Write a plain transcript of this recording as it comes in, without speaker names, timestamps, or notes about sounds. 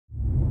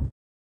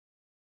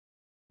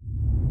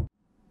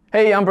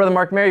Hey, I'm Brother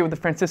Mark Mary with the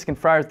Franciscan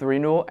Friars, the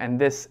Renewal, and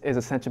this is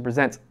Ascension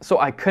Presents. So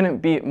I couldn't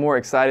be more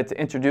excited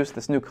to introduce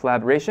this new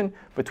collaboration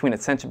between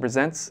Ascension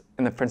Presents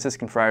and the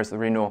Franciscan Friars, the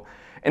Renewal.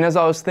 And as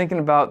I was thinking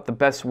about the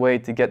best way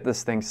to get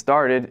this thing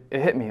started,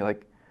 it hit me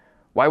like,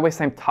 why waste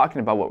time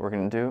talking about what we're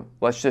going to do?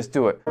 Let's just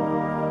do it.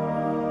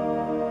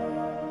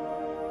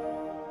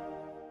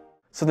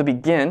 So to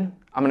begin,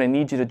 I'm going to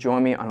need you to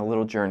join me on a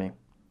little journey.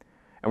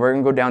 And we're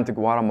going to go down to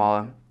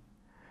Guatemala.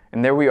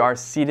 And there we are,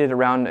 seated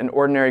around an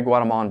ordinary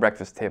Guatemalan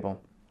breakfast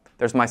table.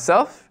 There's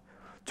myself,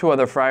 two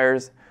other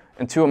friars,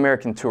 and two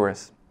American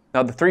tourists.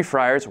 Now the three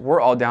friars, we're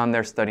all down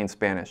there studying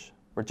Spanish.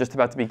 We're just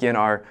about to begin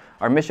our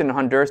mission in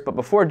Honduras, but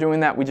before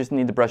doing that, we just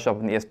need to brush up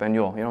on the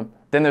Espanol, you know?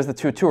 Then there's the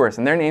two tourists,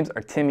 and their names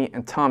are Timmy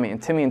and Tommy.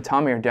 And Timmy and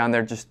Tommy are down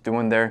there just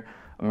doing their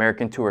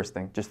American tourist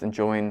thing, just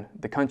enjoying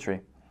the country.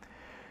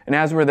 And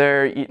as we're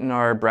there eating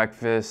our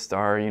breakfast,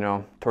 our,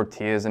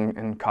 tortillas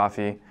and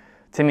coffee,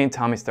 Timmy and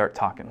Tommy start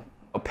talking.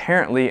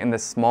 Apparently in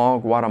this small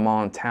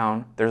Guatemalan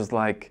town, there's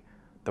like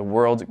the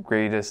world's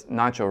greatest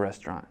nacho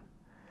restaurant.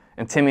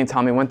 And Timmy and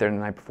Tommy went there the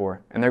night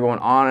before, and they're going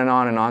on and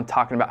on and on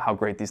talking about how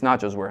great these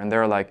nachos were. And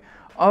they're like,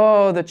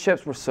 oh, the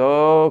chips were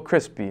so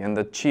crispy, and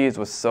the cheese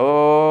was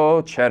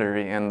so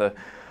cheddary, and the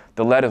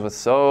lettuce was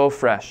so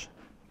fresh.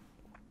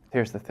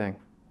 Here's the thing.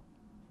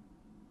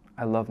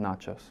 I love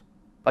nachos.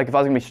 Like if I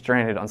was gonna be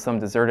stranded on some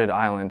deserted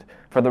island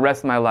for the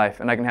rest of my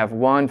life and I can have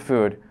one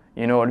food,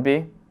 you know what it'd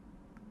be?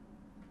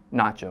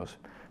 Nachos.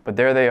 But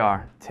there they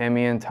are,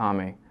 Timmy and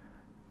Tommy,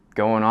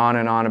 going on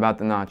and on about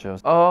the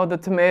nachos. Oh, the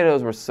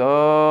tomatoes were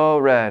so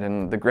red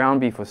and the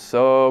ground beef was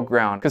so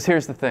ground. Because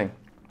here's the thing,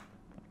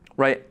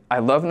 right? I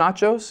love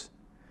nachos,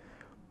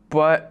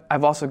 but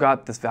I've also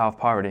got this vow of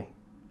poverty.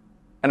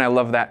 And I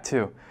love that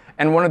too.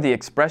 And one of the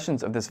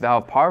expressions of this vow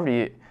of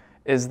poverty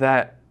is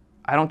that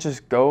I don't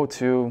just go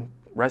to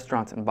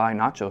restaurants and buy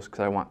nachos because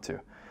I want to.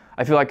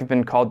 I feel like I've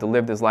been called to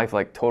live this life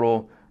like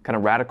total kind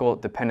of radical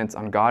dependence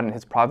on God and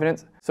His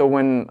providence. So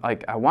when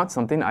I want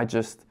something, I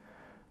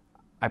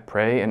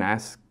pray and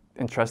ask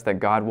and trust that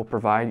God will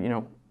provide,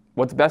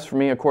 what's best for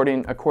me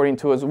according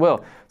to His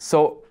will.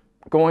 So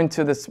going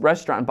to this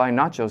restaurant and buying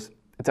nachos,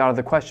 it's out of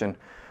the question.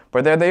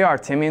 But there they are,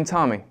 Timmy and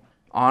Tommy.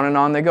 On and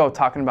on they go,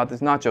 talking about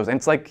these nachos. And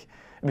it's like,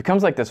 it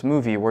becomes like this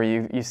movie where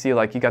you see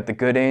like, you got the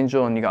good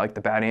angel and you got like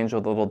the bad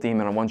angel, the little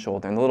demon on one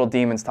shoulder. And the little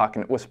demon's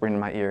talking, whispering in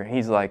my ear. And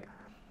he's like,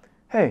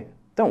 hey,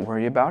 don't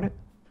worry about it.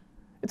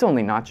 It's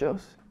only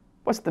nachos.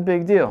 What's the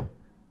big deal?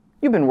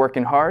 You've been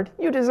working hard.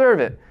 You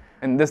deserve it.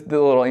 And the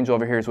little angel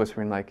over here is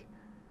whispering like,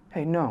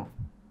 hey, no,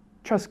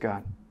 trust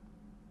God.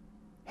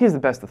 He's the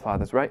best of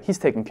fathers, right? He's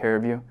taking care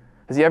of you.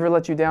 Has He ever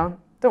let you down?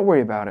 Don't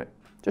worry about it.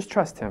 Just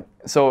trust Him.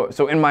 So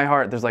in my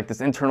heart, there's like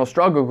this internal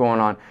struggle going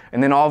on.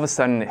 And then all of a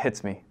sudden it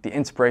hits me, the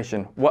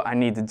inspiration, what I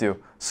need to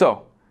do.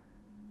 So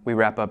we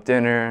wrap up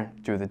dinner,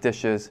 do the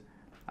dishes.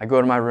 I go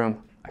to my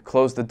room, I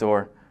close the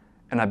door,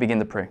 and I begin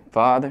to pray.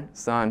 Father,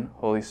 Son,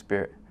 Holy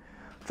Spirit.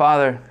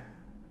 Father,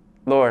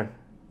 Lord,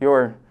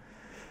 you're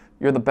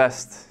the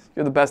best.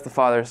 You're the best of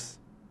fathers.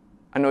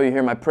 I know you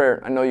hear my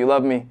prayer. I know you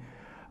love me.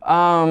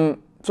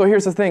 So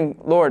here's the thing,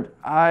 Lord,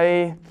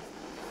 I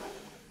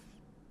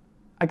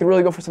could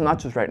really go for some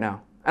nachos right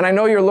now. And I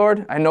know you're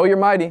Lord. I know you're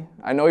mighty.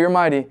 I know you're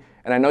mighty.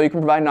 And I know you can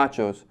provide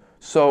nachos.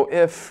 So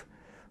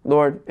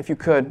Lord, if you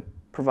could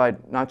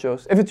provide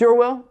nachos. If it's your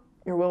will,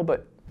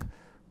 but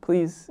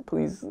please,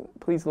 please,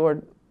 please,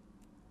 Lord,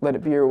 let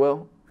it be your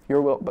will,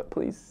 but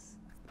please.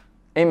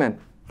 Amen.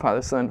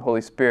 Father, Son,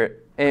 Holy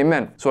Spirit.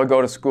 Amen. So I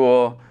go to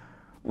school,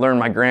 learn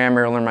my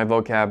grammar, learn my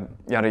vocab,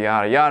 yada,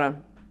 yada,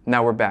 yada.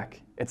 Now we're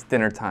back. It's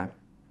dinner time.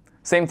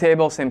 Same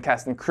table, same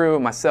cast and crew,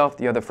 myself,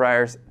 the other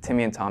friars,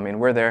 Timmy and Tommy, and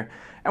we're there.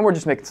 And we're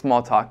just making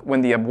small talk when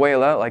the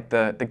abuela, like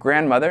the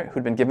grandmother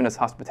who'd been giving us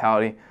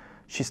hospitality,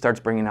 she starts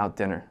bringing out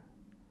dinner.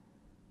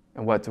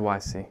 And what do I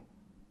see?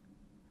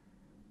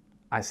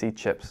 I see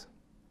chips.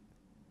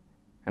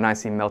 And I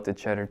see melted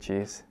cheddar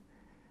cheese,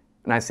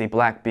 and I see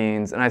black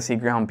beans, and I see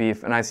ground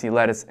beef, and I see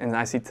lettuce, and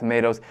I see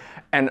tomatoes,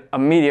 and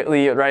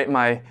immediately, right,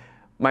 my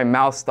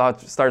mouth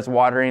starts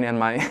watering, and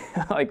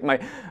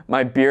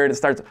my beard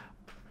starts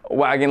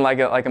wagging like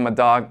I'm a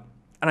dog,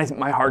 and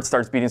my heart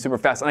starts beating super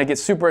fast, and I get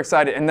super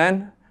excited, and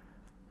then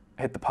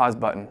I hit the pause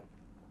button.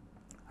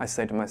 I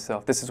say to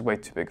myself, this is way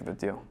too big of a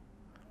deal.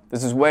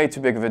 This is way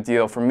too big of a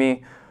deal for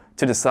me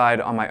to decide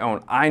on my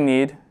own. I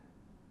need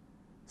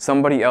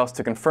somebody else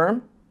to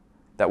confirm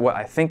that what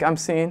I think I'm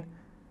seeing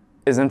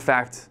is in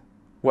fact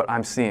what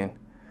I'm seeing.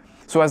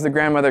 So as the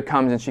grandmother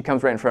comes and she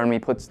comes right in front of me,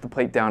 puts the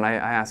plate down, I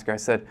ask her, I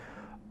said,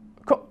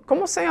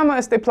 ¿Cómo se llama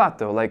este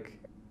plato? Like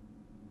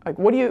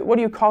what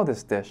do you call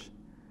this dish?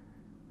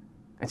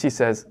 And she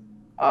says,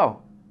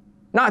 oh,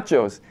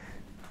 nachos.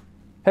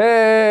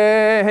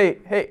 Hey,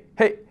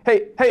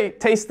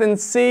 taste and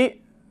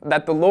see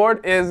that the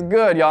Lord is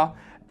good, y'all.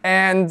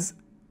 And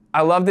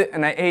I loved it,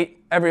 and I ate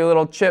every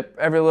little chip,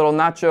 every little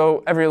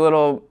nacho, every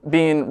little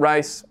bean,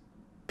 rice,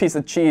 piece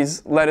of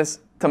cheese, lettuce,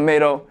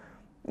 tomato,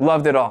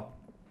 loved it all.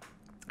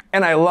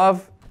 And I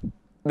love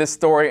this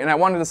story, and I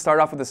wanted to start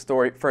off with this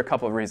story for a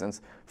couple of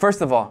reasons. First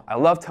of all, I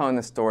love telling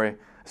this story.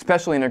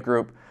 especially in a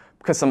group,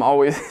 because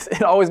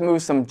it always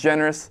moves some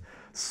generous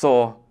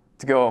soul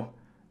to go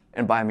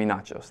and buy me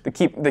nachos.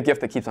 The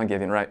gift that keeps on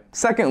giving, right?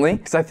 Secondly,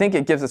 because I think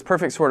it gives this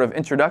perfect sort of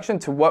introduction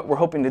to what we're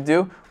hoping to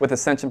do with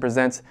Ascension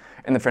Presents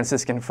and the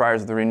Franciscan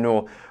Friars of the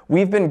Renewal.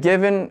 We've been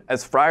given,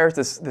 as friars,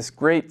 this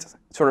great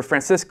sort of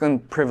Franciscan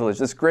privilege,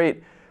 this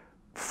great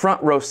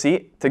front row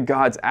seat to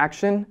God's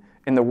action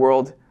in the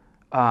world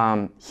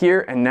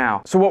here and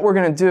now. So what we're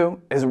going to do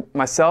is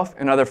myself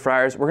and other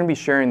friars, we're going to be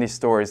sharing these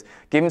stories,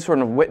 giving sort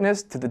of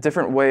witness to the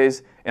different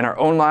ways in our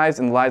own lives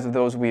and the lives of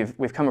those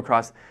we've come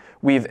across.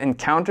 We've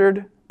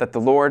encountered that the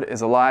Lord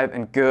is alive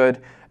and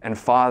good and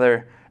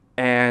Father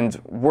and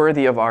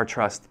worthy of our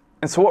trust.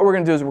 And so what we're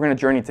going to do is we're going to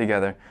journey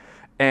together.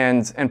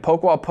 And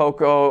poco a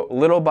poco,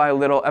 little by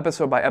little,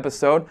 episode by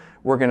episode,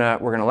 we're going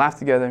to laugh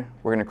together,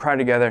 we're going to cry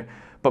together,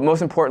 but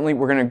most importantly,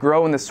 we're going to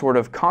grow in this sort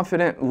of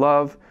confident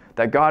love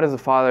that God is a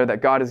Father,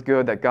 that God is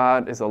good, that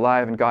God is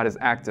alive, and God is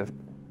active.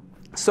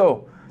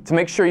 So, to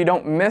make sure you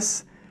don't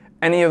miss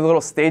any of the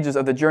little stages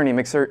of the journey,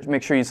 make sure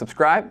you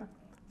subscribe,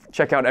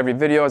 check out every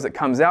video as it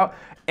comes out,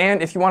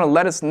 and if you want to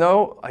let us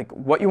know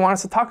what you want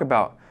us to talk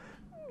about,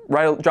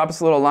 drop us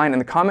a little line in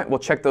the comment, we'll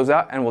check those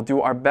out, and we'll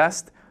do our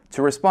best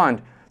to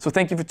respond. So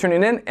thank you for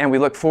tuning in, and we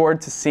look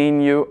forward to seeing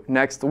you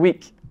next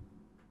week.